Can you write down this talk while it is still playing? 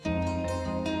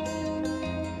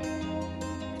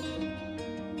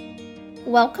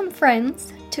Welcome,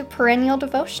 friends, to Perennial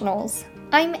Devotionals.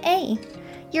 I'm A,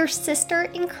 your sister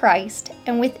in Christ,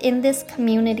 and within this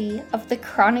community of the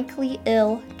chronically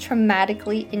ill,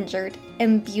 traumatically injured,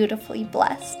 and beautifully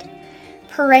blessed.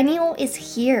 Perennial is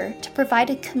here to provide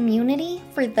a community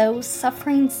for those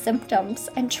suffering symptoms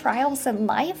and trials in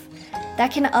life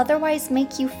that can otherwise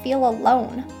make you feel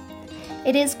alone.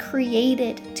 It is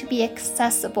created to be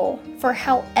accessible for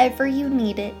however you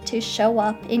need it to show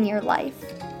up in your life.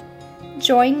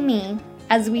 Join me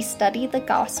as we study the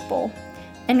gospel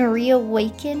and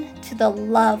reawaken to the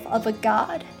love of a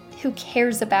God who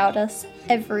cares about us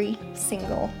every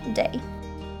single day.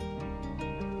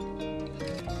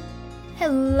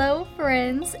 Hello,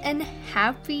 friends, and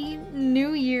Happy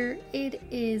New Year. It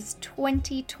is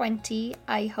 2020.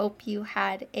 I hope you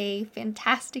had a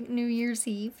fantastic New Year's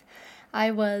Eve.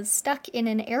 I was stuck in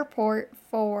an airport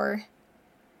for,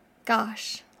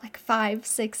 like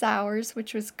 5-6 hours,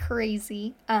 which was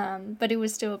crazy, but it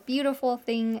was still a beautiful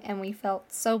thing, and we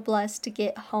felt so blessed to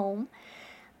get home.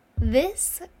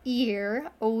 This year,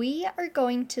 we are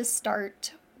going to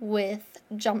start with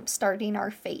jumpstarting our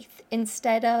faith.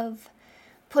 Instead of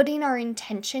putting our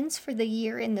intentions for the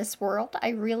year in this world, I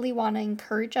really want to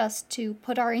encourage us to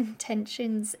put our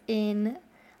intentions in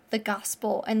the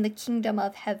gospel and the kingdom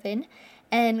of heaven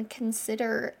and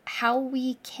consider how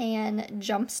we can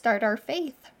jumpstart our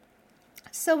faith.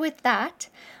 So with that,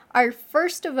 our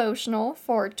first devotional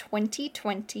for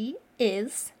 2020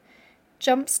 is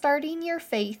Jumpstarting Your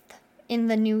Faith in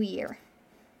the New Year.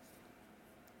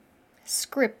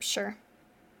 Scripture.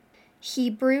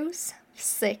 Hebrews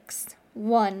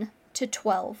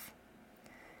 6:1-12.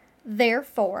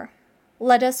 Therefore,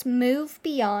 let us move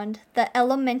beyond the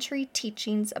elementary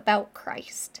teachings about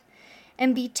Christ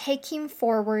and be taking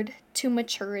forward to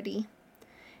maturity,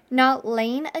 not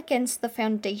laying against the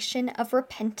foundation of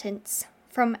repentance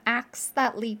from acts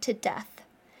that lead to death,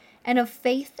 and of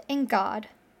faith in God,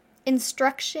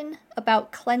 instruction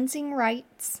about cleansing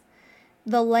rites,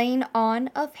 the laying on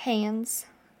of hands,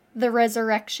 the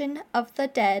resurrection of the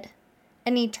dead,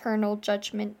 and eternal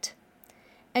judgment.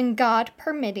 And God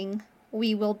permitting,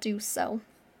 we will do so.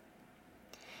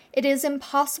 It is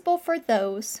impossible for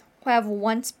those who have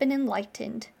once been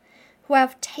enlightened, who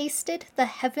have tasted the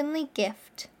heavenly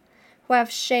gift, who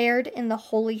have shared in the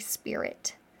Holy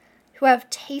Spirit, who have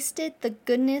tasted the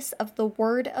goodness of the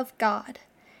Word of God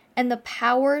and the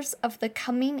powers of the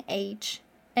coming age,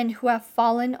 and who have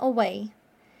fallen away,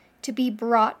 to be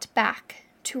brought back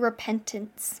to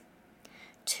repentance.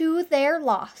 To their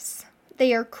loss,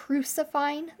 they are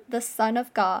crucifying the Son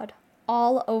of God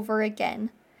all over again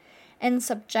and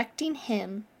subjecting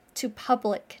him to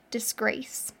public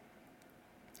disgrace.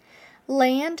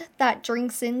 Land that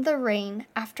drinks in the rain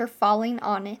after falling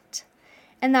on it,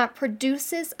 and that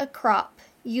produces a crop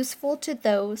useful to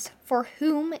those for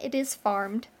whom it is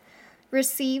farmed,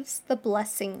 receives the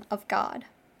blessing of God.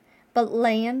 But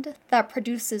land that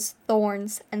produces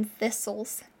thorns and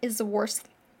thistles is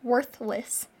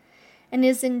worthless and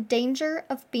is in danger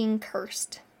of being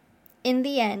cursed. In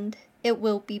the end, it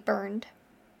will be burned.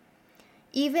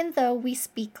 Even though we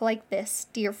speak like this,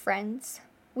 dear friends,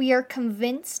 we are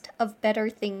convinced of better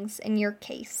things in your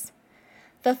case,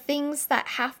 the things that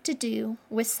have to do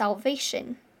with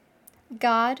salvation.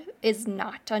 God is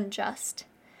not unjust.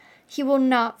 He will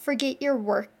not forget your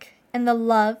work and the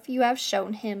love you have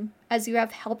shown him as you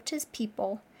have helped his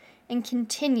people and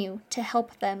continue to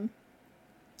help them.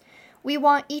 We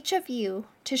want each of you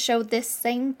to show this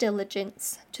same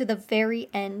diligence to the very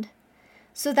end,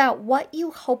 so that what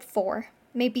you hope for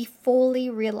may be fully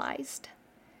realized.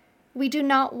 We do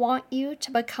not want you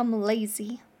to become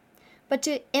lazy, but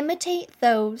to imitate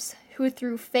those who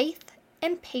through faith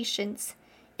and patience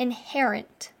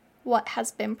inherit what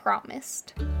has been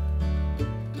promised.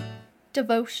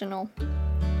 Devotional.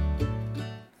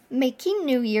 Making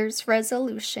New Year's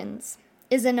resolutions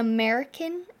is an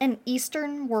American and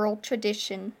Eastern world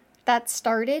tradition that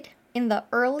started in the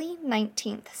early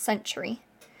 19th century.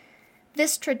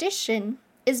 This tradition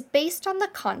is based on the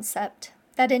concept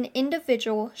that an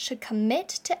individual should commit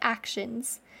to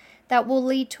actions that will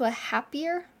lead to a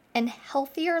happier and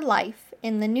healthier life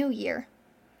in the new year.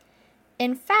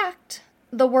 In fact,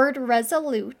 the word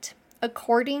resolute,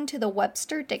 according to the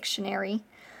Webster Dictionary,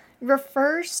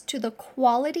 refers to the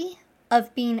quality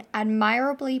of being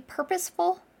admirably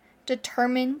purposeful,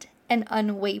 determined, and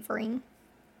unwavering.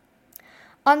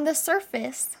 On the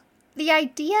surface, the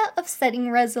idea of setting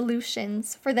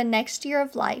resolutions for the next year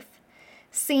of life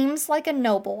seems like a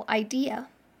noble idea.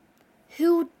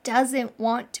 Who doesn't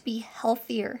want to be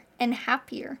healthier and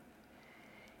happier?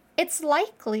 It's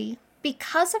likely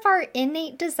because of our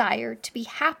innate desire to be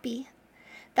happy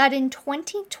that in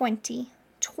 2020,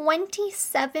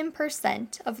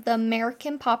 27% of the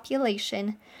American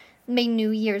population made New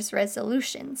Year's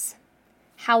resolutions.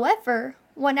 However,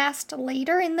 when asked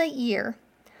later in the year,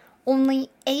 only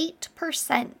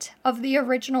 8% of the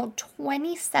original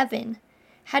 27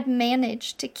 had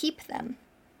managed to keep them.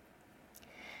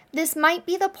 This might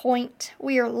be the point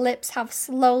where your lips have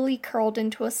slowly curled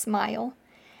into a smile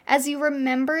as you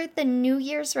remember the New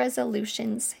Year's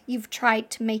resolutions you've tried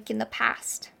to make in the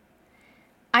past.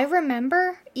 I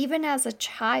remember, even as a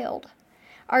child,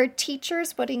 our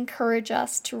teachers would encourage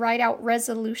us to write out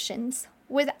resolutions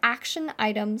with action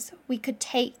items we could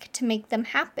take to make them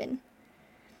happen.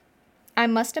 I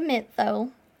must admit,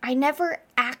 though, I never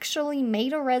actually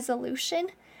made a resolution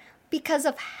because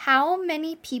of how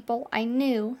many people I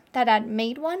knew that had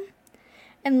made one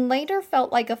and later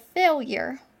felt like a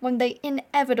failure when they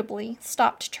inevitably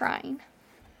stopped trying.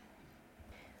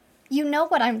 You know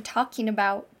what I'm talking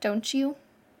about, don't you?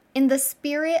 In the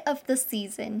spirit of the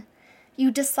season,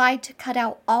 you decide to cut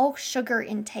out all sugar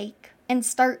intake and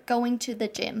start going to the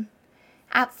gym.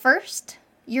 At first,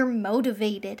 you're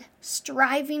motivated,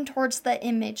 striving towards the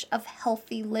image of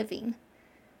healthy living.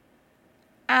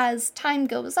 As time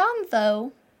goes on,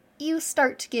 though, you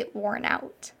start to get worn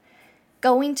out.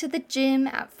 Going to the gym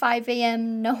at 5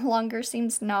 a.m. no longer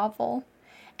seems novel,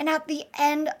 and at the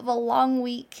end of a long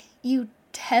week, you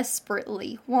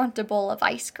desperately want a bowl of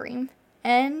ice cream.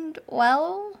 And,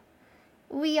 well,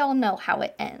 we all know how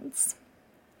it ends.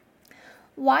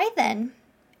 Why then,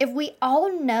 if we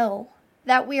all know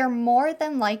that we are more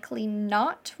than likely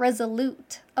not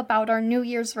resolute about our New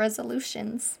Year's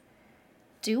resolutions,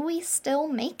 do we still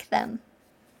make them?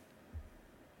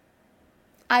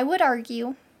 I would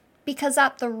argue because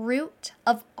at the root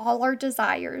of all our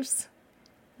desires,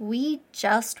 we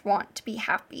just want to be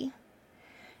happy.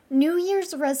 New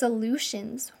Year's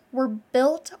resolutions were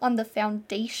built on the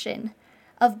foundation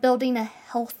of building a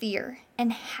healthier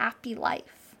and happy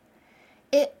life.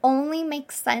 It only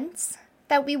makes sense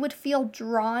that we would feel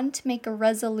drawn to make a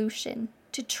resolution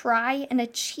to try and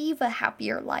achieve a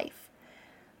happier life.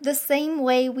 The same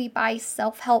way we buy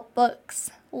self-help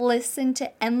books, listen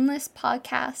to endless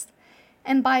podcasts,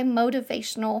 and buy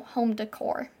motivational home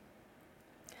decor.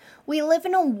 We live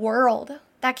in a world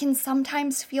that can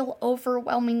sometimes feel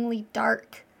overwhelmingly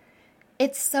dark.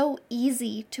 It's so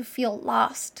easy to feel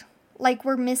lost, like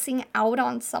we're missing out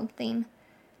on something,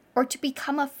 or to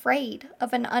become afraid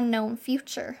of an unknown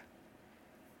future.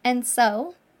 And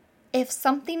so, if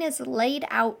something is laid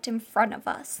out in front of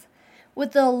us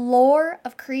with the allure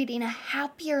of creating a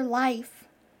happier life,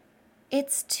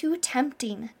 it's too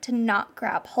tempting to not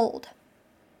grab hold.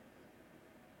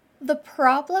 The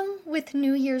problem with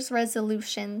New Year's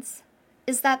resolutions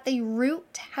is that they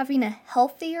root having a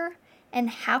healthier and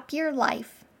happier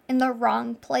life in the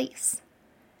wrong place.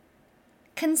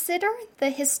 Consider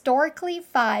the historically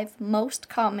 5 most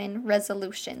common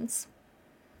resolutions: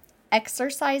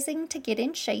 exercising to get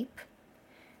in shape,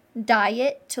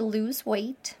 diet to lose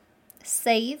weight,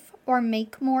 save or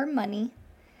make more money,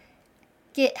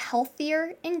 get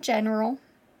healthier in general,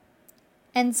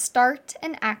 and start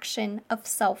an action of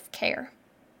self-care.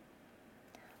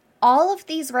 All of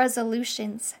these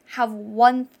resolutions have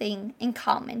one thing in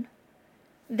common.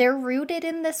 They're rooted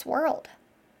in this world.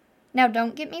 Now,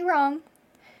 don't get me wrong.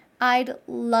 I'd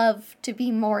love to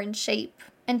be more in shape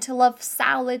and to love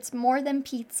salads more than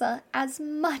pizza as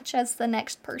much as the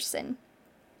next person.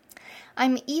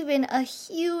 I'm even a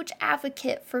huge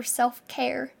advocate for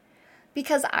self-care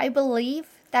because I believe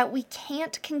that we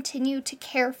can't continue to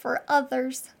care for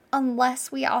others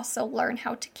unless we also learn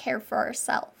how to care for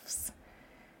ourselves.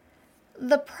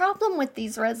 The problem with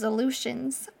these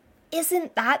resolutions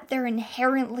isn't that they're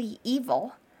inherently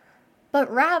evil,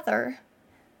 but rather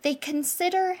they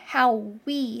consider how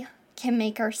we can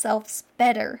make ourselves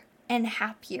better and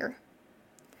happier.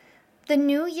 The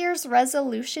New Year's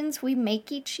resolutions we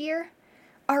make each year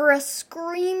are a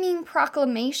screaming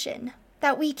proclamation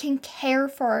that we can care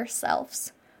for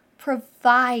ourselves,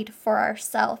 provide for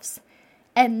ourselves,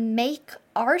 and make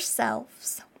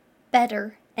ourselves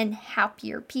better and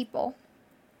happier people.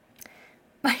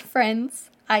 My friends,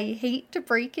 I hate to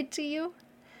break it to you,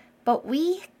 but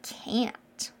we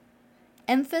can't.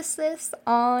 Emphasis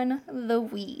on the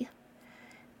we.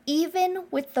 Even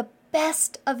with the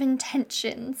best of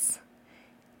intentions,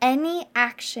 any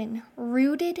action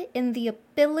rooted in the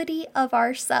ability of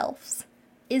ourselves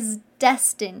is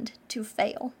destined to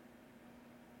fail.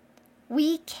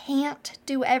 We can't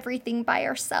do everything by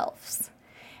ourselves,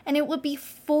 and it would be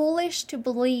foolish to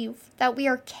believe that we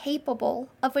are capable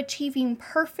of achieving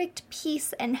perfect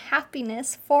peace and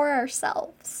happiness for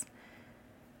ourselves.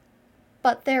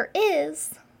 But there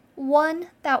is one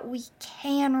that we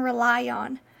can rely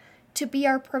on to be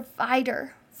our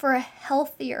provider for a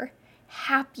healthier,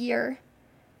 happier,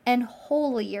 and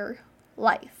holier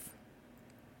life.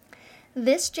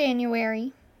 This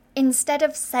January, instead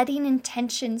of setting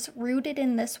intentions rooted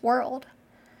in this world,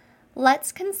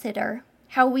 let's consider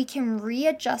how we can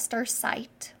readjust our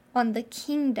sight on the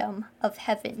kingdom of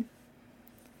heaven.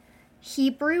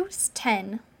 Hebrews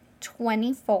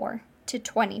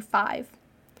 10:24-25.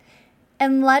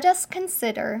 And let us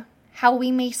consider how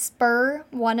we may spur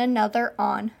one another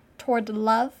on toward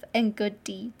love and good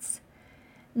deeds,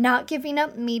 not giving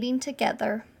up meeting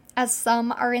together, as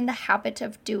some are in the habit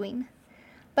of doing,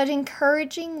 but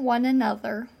encouraging one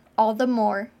another all the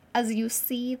more as you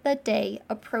see the day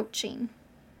approaching.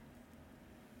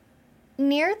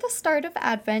 Near the start of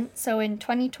Advent, so in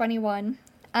 2021,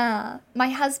 my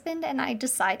husband and I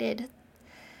decided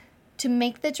to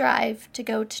make the drive to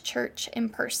go to church in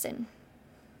person.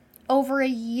 Over a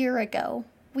year ago,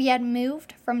 we had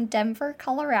moved from Denver,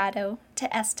 Colorado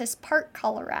to Estes Park,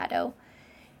 Colorado,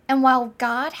 and while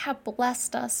God had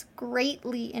blessed us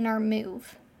greatly in our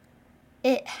move,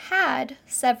 it had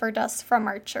severed us from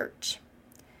our church.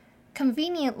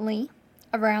 Conveniently,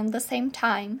 around the same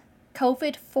time,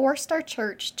 COVID forced our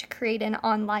church to create an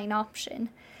online option,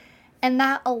 and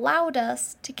that allowed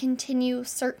us to continue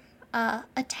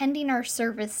attending our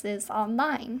services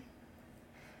online.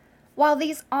 While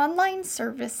these online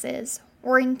services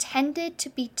were intended to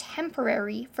be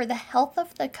temporary for the health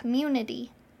of the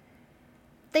community,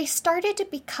 they started to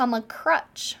become a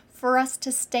crutch for us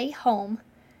to stay home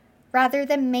rather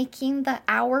than making the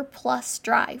hour-plus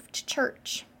drive to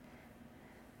church.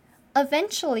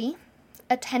 Eventually,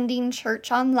 attending church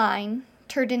online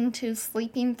turned into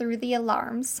sleeping through the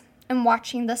alarms and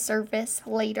watching the service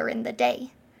later in the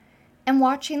day. And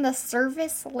watching the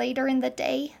service later in the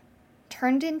day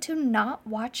turned into not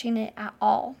watching it at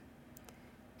all.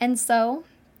 And so,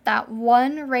 that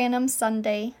one random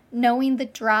Sunday, knowing the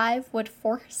drive would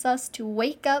force us to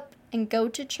wake up and go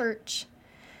to church,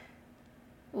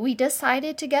 we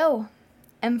decided to go.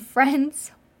 And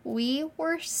friends, we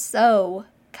were so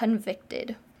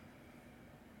convicted.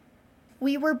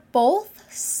 We were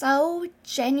both so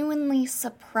genuinely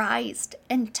surprised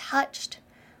and touched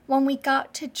when we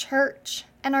got to church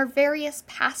and our various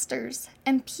pastors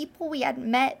and people we had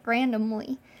met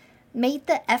randomly made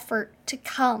the effort to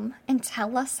come and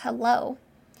tell us hello.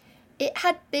 It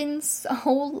had been so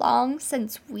long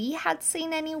since we had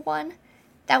seen anyone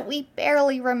that we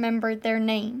barely remembered their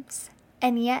names,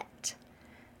 and yet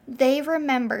they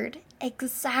remembered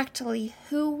exactly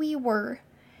who we were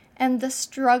and the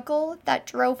struggle that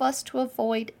drove us to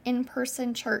avoid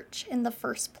in-person church in the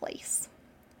first place.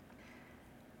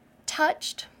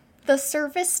 Touched, the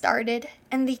service started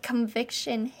and the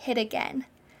conviction hit again,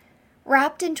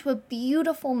 wrapped into a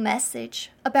beautiful message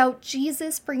about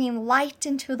Jesus bringing light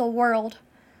into the world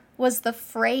was the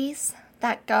phrase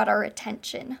that got our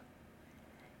attention.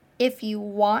 If you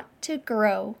want to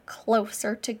grow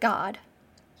closer to God,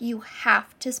 you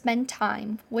have to spend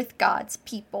time with God's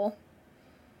people.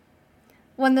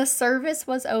 When the service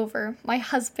was over, my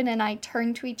husband and I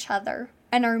turned to each other,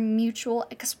 and our mutual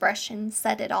expression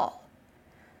said it all.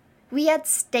 We had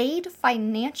stayed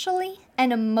financially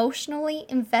and emotionally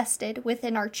invested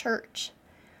within our church,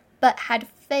 but had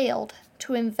failed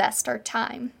to invest our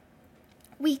time.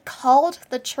 We called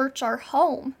the church our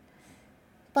home,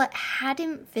 but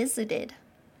hadn't visited.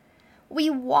 We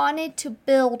wanted to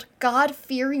build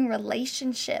God-fearing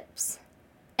relationships,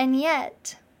 and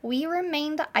yet we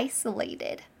remained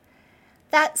isolated.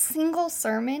 That single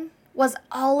sermon was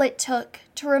all it took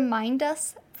to remind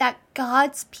us that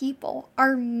God's people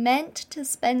are meant to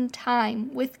spend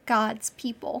time with God's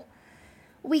people.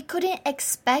 We couldn't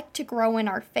expect to grow in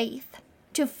our faith,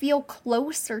 to feel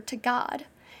closer to God,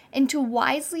 and to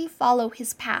wisely follow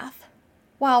His path,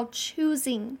 while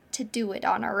choosing to do it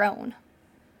on our own.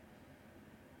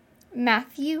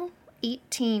 Matthew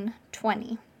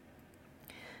 18:20.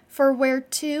 For where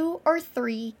 2 or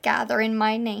 3 gather in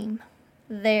my name,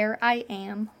 there I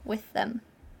am with them.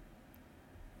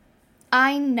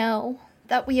 I know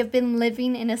that we have been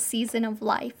living in a season of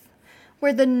life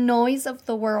where the noise of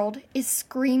the world is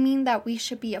screaming that we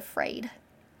should be afraid.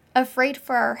 Afraid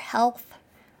for our health,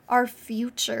 our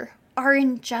future, our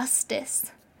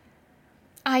injustice.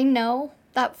 I know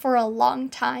that for a long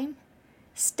time,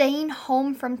 staying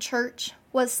home from church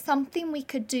was something we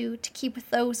could do to keep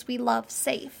those we love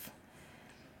safe.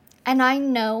 And I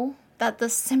know that the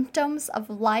symptoms of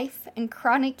life and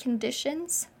chronic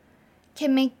conditions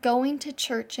can make going to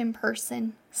church in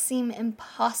person seem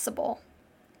impossible.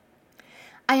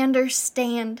 I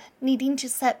understand needing to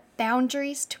set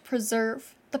boundaries to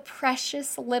preserve the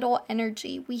precious little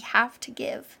energy we have to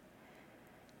give.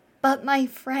 But my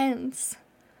friends,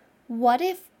 what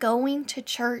if going to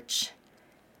church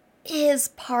is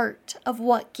part of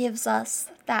what gives us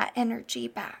that energy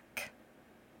back?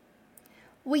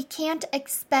 We can't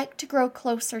expect to grow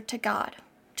closer to God,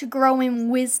 to grow in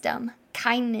wisdom,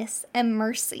 kindness, and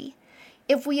mercy,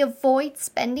 if we avoid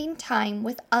spending time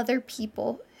with other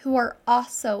people who are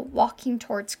also walking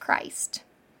towards Christ.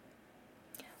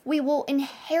 We will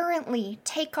inherently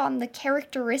take on the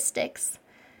characteristics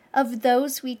of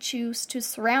those we choose to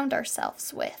surround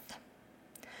ourselves with.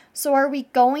 So are we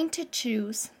going to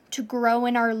choose to grow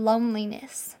in our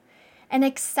loneliness and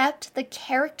accept the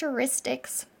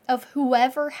characteristics of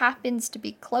whoever happens to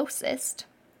be closest?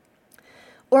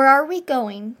 Or are we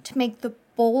going to make the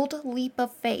bold leap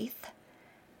of faith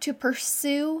to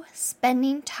pursue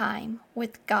spending time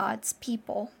with God's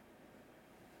people?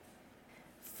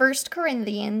 1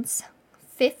 Corinthians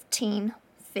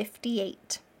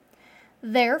 15:58.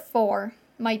 Therefore,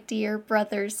 my dear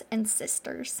brothers and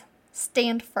sisters,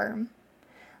 stand firm.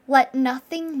 Let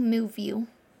nothing move you.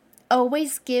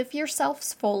 Always give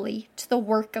yourselves fully to the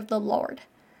work of the Lord,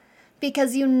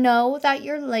 because you know that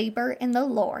your labor in the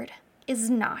Lord is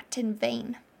not in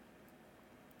vain.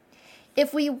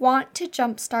 If we want to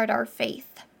jumpstart our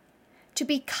faith, to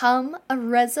become a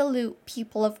resolute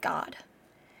people of God,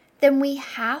 then we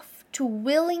have to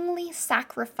willingly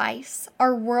sacrifice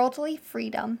our worldly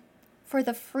freedom for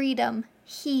the freedom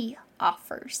He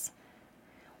offers.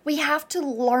 We have to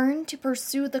learn to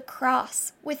pursue the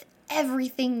cross with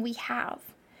everything we have,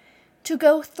 to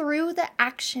go through the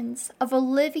actions of a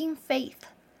living faith,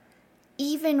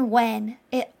 even when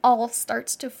it all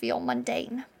starts to feel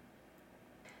mundane.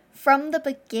 From the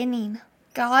beginning,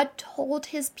 God told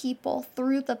His people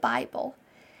through the Bible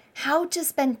how to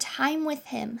spend time with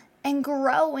Him and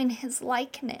grow in His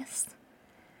likeness.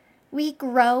 We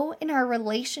grow in our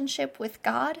relationship with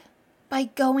God by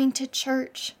going to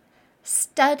church,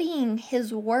 studying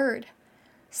His Word,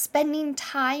 spending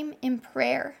time in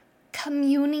prayer,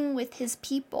 communing with His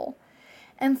people,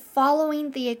 and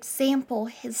following the example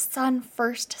His Son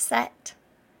first set.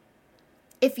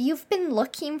 If you've been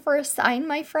looking for a sign,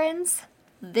 my friends,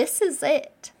 this is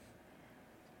it.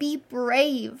 Be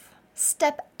brave,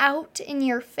 step out in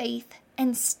your faith,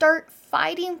 and start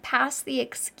fighting past the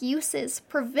excuses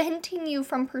preventing you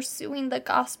from pursuing the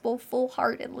gospel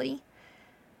full-heartedly.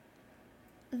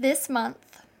 This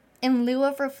month, in lieu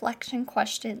of reflection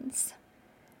questions,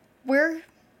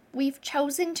 we've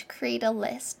chosen to create a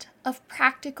list of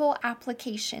practical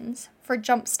applications for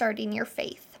jumpstarting your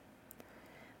faith.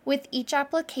 With each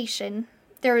application,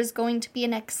 there is going to be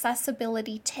an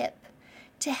accessibility tip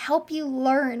to help you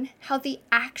learn how the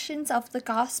actions of the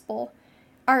gospel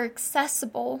are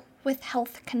accessible with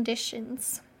health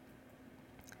conditions.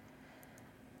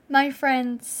 My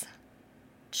friends,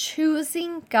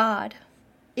 choosing God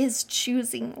is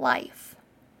choosing life.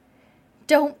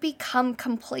 Don't become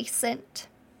complacent.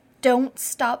 Don't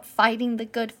stop fighting the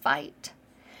good fight.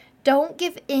 Don't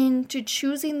give in to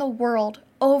choosing the world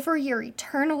over your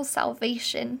eternal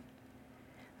salvation.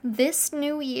 This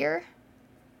new year,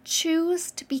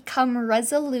 choose to become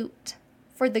resolute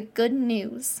for the good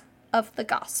news of the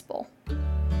gospel.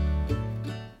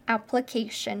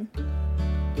 Application.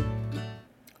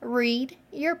 Read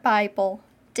your Bible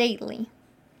daily.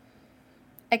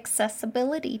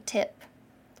 Accessibility tip.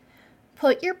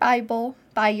 Put your Bible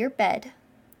by your bed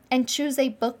and choose a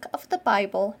book of the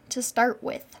Bible to start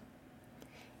with.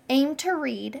 Aim to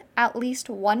read at least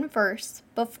one verse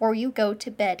before you go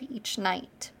to bed each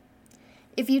night.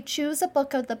 If you choose a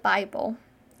book of the Bible,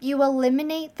 you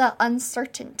eliminate the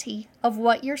uncertainty of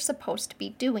what you're supposed to be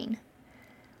doing.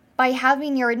 By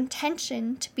having your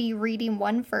intention to be reading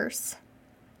one verse,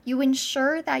 you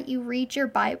ensure that you read your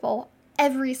Bible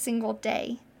every single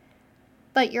day,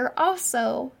 but you're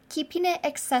also keeping it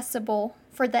accessible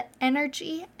for the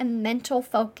energy and mental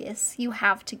focus you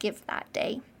have to give that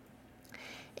day.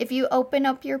 If you open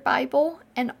up your Bible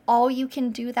and all you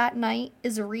can do that night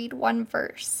is read one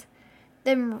verse,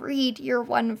 then read your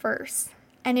one verse.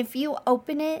 And if you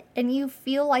open it and you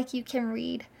feel like you can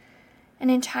read an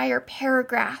entire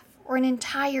paragraph or an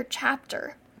entire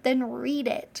chapter, then read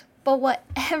it. But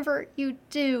whatever you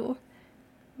do,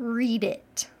 read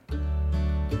it.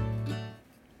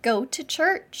 Go to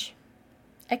church.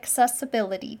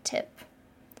 Accessibility tip.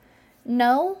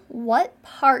 Know what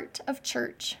part of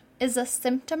church is a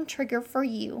symptom trigger for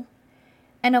you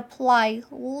and apply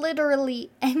literally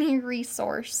any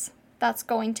resource that's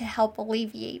going to help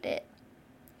alleviate it.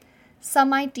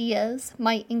 Some ideas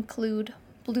might include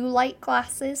blue light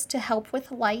glasses to help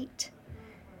with light,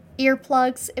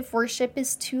 earplugs if worship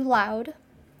is too loud,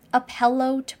 a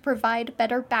pillow to provide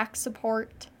better back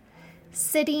support,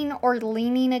 sitting or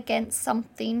leaning against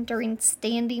something during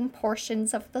standing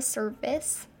portions of the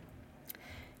service,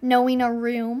 knowing a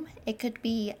room, it could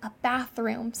be a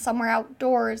bathroom, somewhere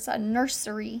outdoors, a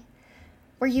nursery,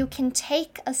 where you can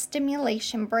take a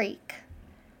stimulation break,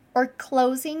 or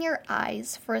closing your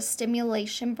eyes for a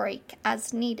stimulation break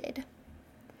as needed.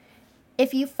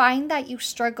 If you find that you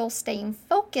struggle staying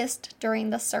focused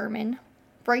during the sermon,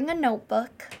 bring a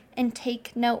notebook and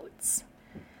take notes.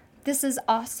 This is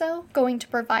also going to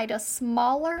provide a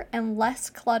smaller and less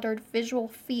cluttered visual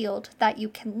field that you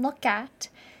can look at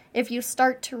if you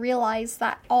start to realize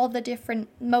that all the different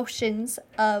motions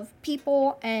of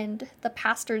people and the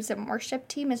pastors and worship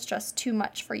team is just too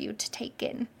much for you to take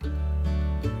in.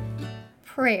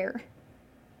 Prayer.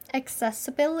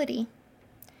 Accessibility.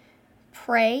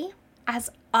 Pray as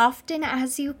often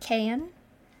as you can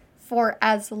for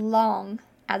as long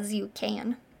as you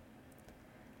can.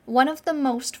 One of the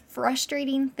most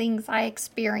frustrating things I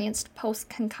experienced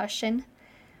post-concussion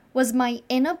was my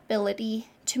inability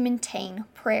to maintain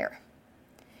prayer.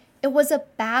 It was a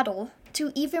battle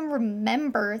to even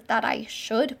remember that I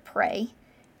should pray,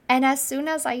 and as soon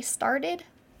as I started,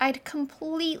 I'd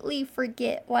completely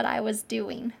forget what I was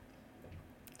doing.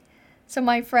 So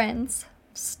my friends,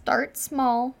 start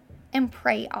small and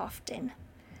pray often.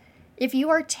 If you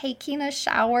are taking a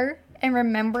shower and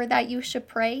remember that you should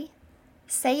pray,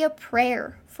 say a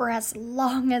prayer for as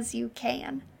long as you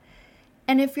can.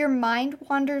 And if your mind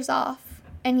wanders off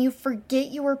and you forget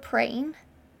you were praying,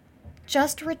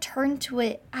 just return to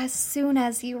it as soon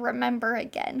as you remember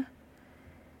again.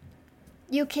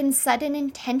 You can set an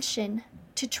intention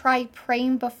to try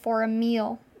praying before a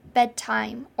meal,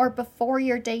 bedtime, or before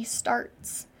your day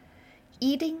starts.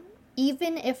 Even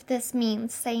if this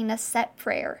means saying a set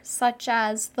prayer, such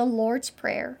as the Lord's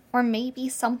Prayer, or maybe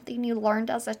something you learned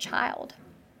as a child.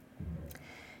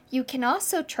 You can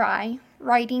also try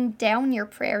writing down your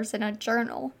prayers in a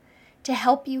journal to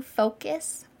help you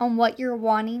focus on what you're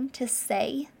wanting to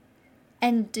say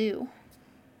and do.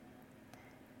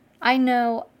 I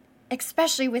know,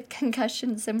 especially with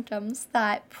concussion symptoms,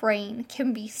 that praying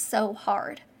can be so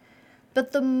hard.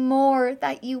 But the more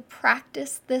that you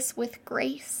practice this with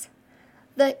grace,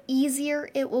 the easier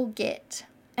it will get,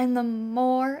 and the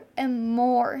more and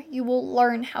more you will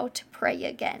learn how to pray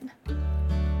again.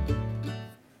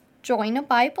 Join a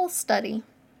Bible study.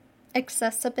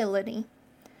 Accessibility.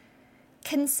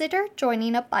 Consider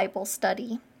joining a Bible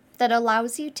study that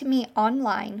allows you to meet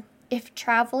online if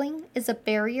traveling is a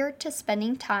barrier to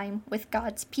spending time with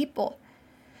God's people.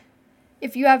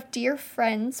 If you have dear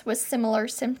friends with similar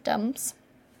symptoms,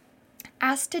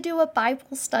 ask to do a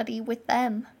Bible study with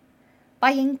them.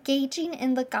 By engaging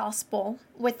in the gospel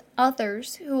with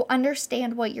others who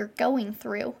understand what you're going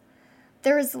through,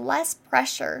 there is less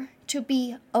pressure to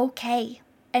be okay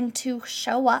and to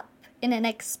show up in an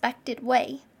expected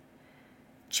way.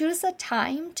 Choose a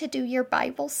time to do your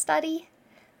Bible study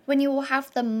when you will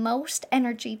have the most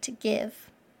energy to give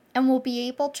and will be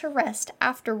able to rest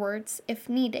afterwards if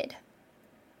needed.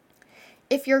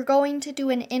 If you're going to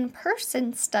do an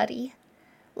in-person study,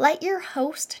 let your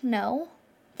host know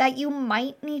that you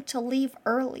might need to leave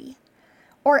early,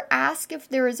 or ask if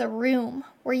there is a room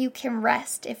where you can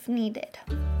rest if needed.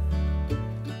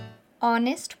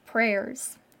 Honest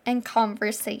prayers and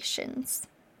conversations.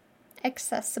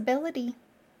 Accessibility.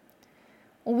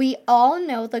 We all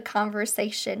know the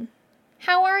conversation.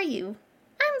 How are you?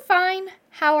 I'm fine.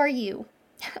 How are you?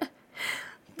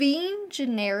 Being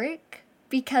generic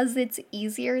because it's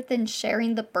easier than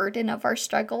sharing the burden of our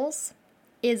struggles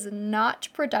is not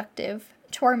productive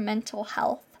to our mental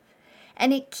health,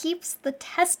 and it keeps the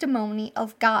testimony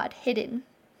of God hidden.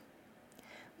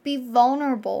 Be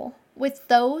vulnerable with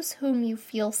those whom you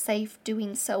feel safe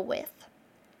doing so with.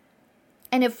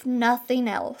 And if nothing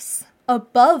else,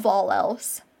 above all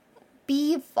else,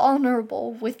 be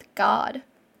vulnerable with God.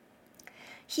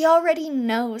 He already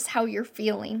knows how you're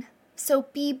feeling, so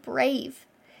be brave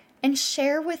and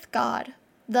share with God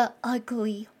the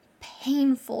ugly,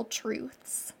 painful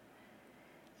truths.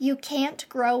 You can't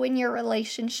grow in your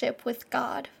relationship with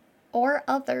God or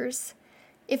others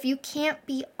if you can't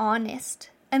be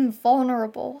honest and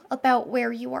vulnerable about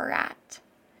where you are at.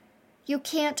 You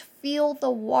can't feel the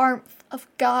warmth of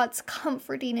God's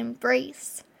comforting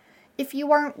embrace if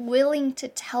you aren't willing to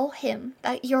tell Him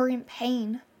that you're in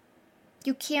pain.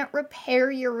 You can't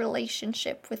repair your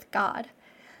relationship with God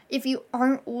if you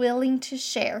aren't willing to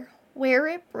share where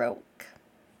it broke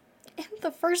in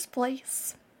the first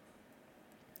place.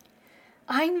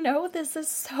 I know this is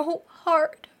so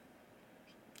hard.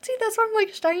 See, that's why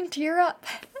I'm starting to tear up.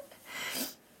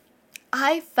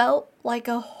 I felt like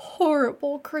a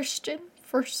horrible Christian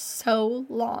for so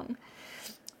long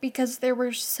because there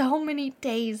were so many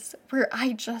days where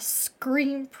I just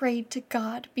prayed to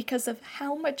God because of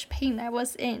how much pain I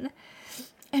was in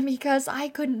and because I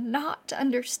could not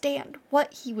understand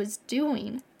what He was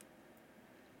doing.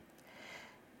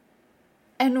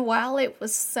 And while it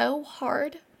was so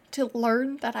hard to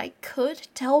learn that I could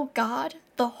tell God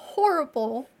the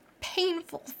horrible,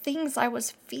 painful things I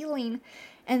was feeling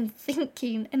and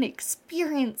thinking and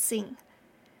experiencing,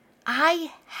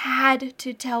 I had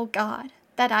to tell God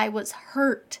that I was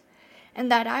hurt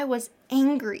and that I was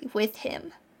angry with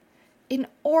Him in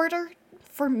order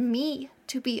for me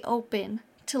to be open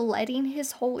to letting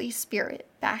His Holy Spirit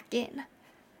back in.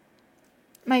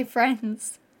 My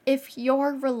friends, if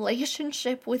your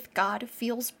relationship with God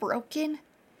feels broken,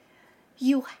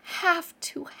 you have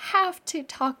to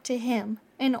talk to Him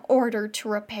in order to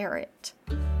repair it.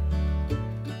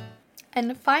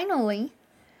 And finally,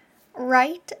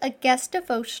 write a guest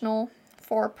devotional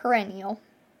for Perennial.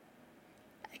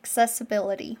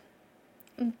 Accessibility.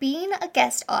 Being a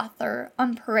guest author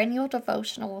on Perennial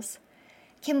devotionals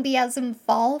can be as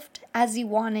involved as you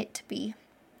want it to be.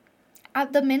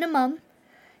 At the minimum,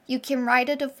 you can write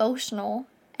a devotional,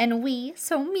 and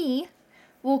me,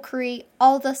 will create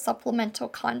all the supplemental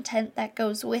content that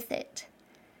goes with it.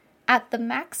 At the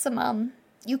maximum,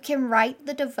 you can write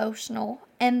the devotional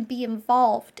and be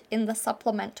involved in the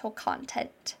supplemental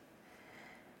content.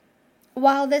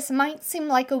 While this might seem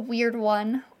like a weird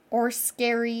one, or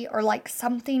scary, or like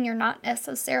something you're not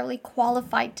necessarily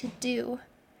qualified to do,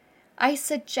 I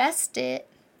suggest it,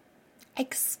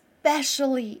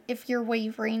 especially if you're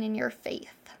wavering in your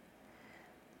faith.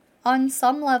 On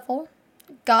some level,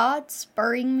 God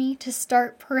spurring me to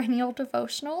start Perennial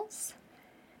devotionals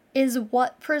is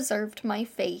what preserved my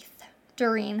faith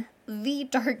during the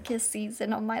darkest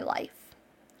season of my life.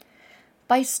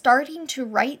 By starting to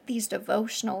write these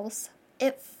devotionals,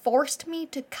 it forced me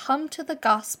to come to the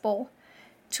gospel,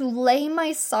 to lay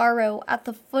my sorrow at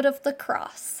the foot of the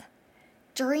cross,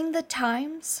 during the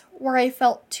times where I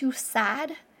felt too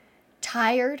sad,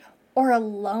 tired, or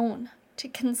alone to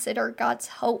consider God's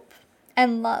hope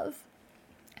and love.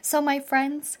 So my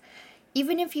friends,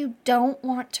 even if you don't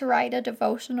want to write a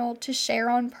devotional to share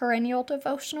on Perennial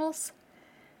devotionals,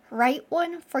 write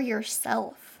one for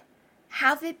yourself.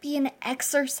 Have it be an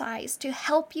exercise to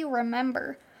help you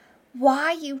remember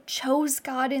why you chose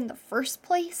God in the first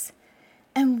place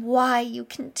and why you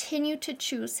continue to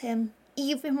choose Him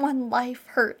even when life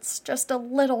hurts just a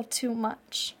little too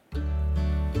much.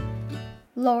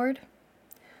 Lord,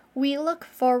 we look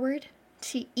forward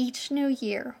to each new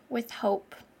year with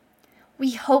hope.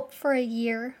 We hope for a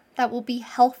year that will be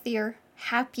healthier,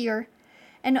 happier,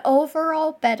 and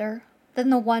overall better than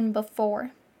the one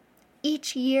before.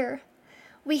 Each year,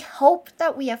 we hope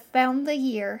that we have found the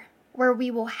year where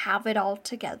we will have it all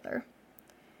together.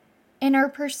 In our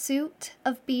pursuit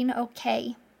of being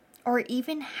okay, or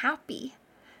even happy,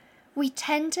 we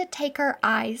tend to take our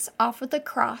eyes off of the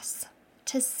cross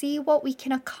to see what we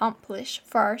can accomplish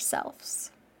for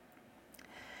ourselves.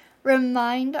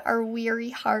 Remind our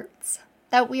weary hearts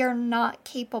that we are not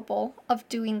capable of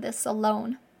doing this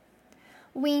alone.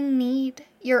 We need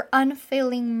your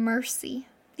unfailing mercy,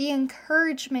 the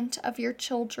encouragement of your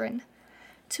children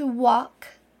to walk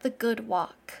the good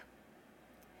walk.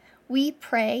 We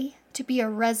pray to be a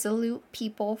resolute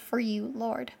people for you,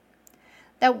 Lord,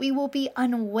 that we will be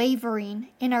unwavering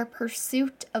in our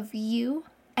pursuit of you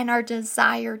and our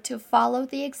desire to follow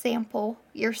the example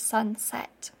your Son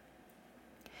set.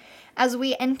 As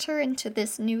we enter into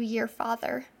this new year,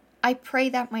 Father, I pray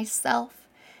that myself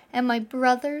and my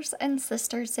brothers and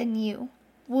sisters in you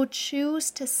will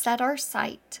choose to set our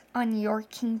sight on your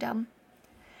kingdom.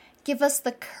 Give us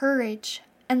the courage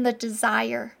and the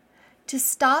desire to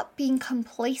stop being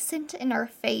complacent in our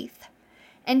faith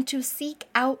and to seek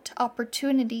out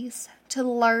opportunities to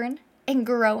learn and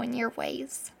grow in your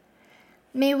ways.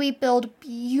 May we build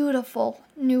beautiful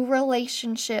new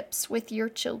relationships with your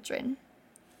children.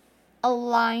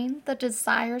 Align the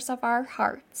desires of our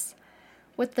hearts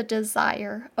with the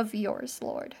desire of yours,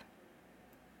 Lord.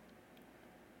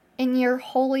 In your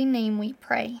holy name we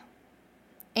pray.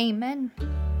 Amen.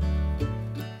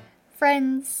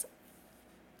 Friends,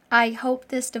 I hope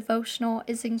this devotional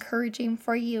is encouraging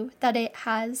for you, that it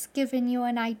has given you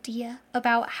an idea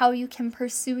about how you can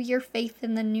pursue your faith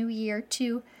in the new year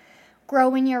to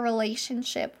grow in your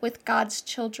relationship with God's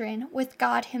children, with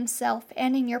God Himself,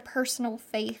 and in your personal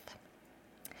faith.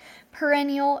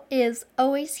 Perennial is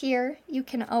always here. You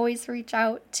can always reach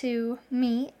out to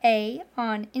me, A,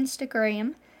 on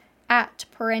Instagram at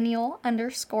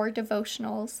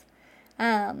perennial_devotionals.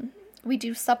 We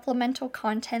do supplemental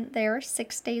content there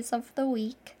 6 days of the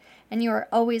week, and you are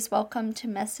always welcome to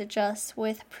message us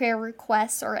with prayer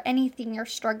requests or anything you're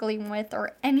struggling with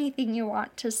or anything you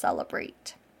want to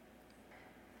celebrate.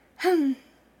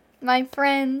 My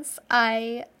friends,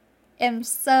 I am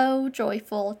so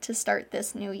joyful to start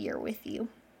this new year with you.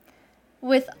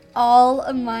 With all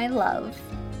of my love,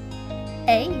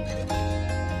 A.